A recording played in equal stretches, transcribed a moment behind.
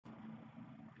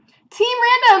Team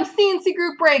Random, C&C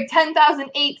Group Break,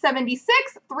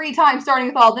 10,876. 3 times starting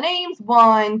with all the names.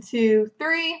 1, 2,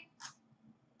 3.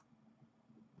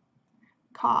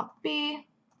 Copy.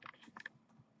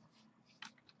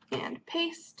 And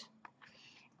paste.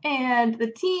 And the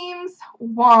teams,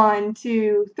 1,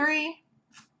 2, 3.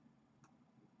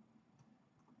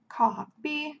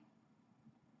 Copy.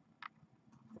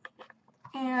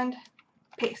 And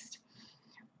paste.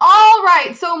 All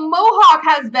right, so Mohawk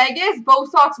has Vegas, Bo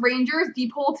Sox Rangers,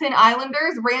 Deep Holton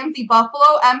Islanders, Ramsey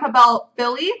Buffalo, M. Habel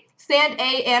Philly, Sand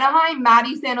A Anaheim,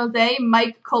 Matty San Jose,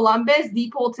 Mike Columbus,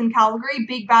 Deep Holton Calgary,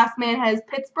 Big Bass Man has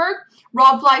Pittsburgh,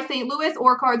 Rob Fly St. Louis,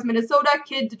 Orcards Minnesota,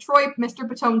 Kid Detroit, Mr.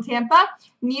 Patone Tampa,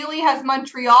 Neely has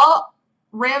Montreal,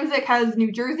 Ramzik has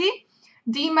New Jersey,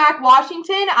 D-Mac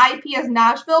Washington, IP has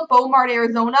Nashville, Beaumart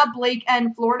Arizona, Blake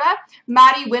N Florida,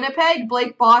 Matty Winnipeg,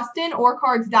 Blake Boston,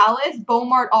 Orcards Dallas,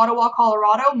 Beaumart Ottawa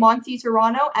Colorado, Monty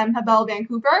Toronto, M Habel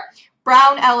Vancouver,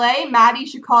 Brown LA, Matty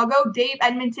Chicago, Dave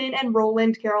Edmonton, and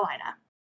Roland Carolina.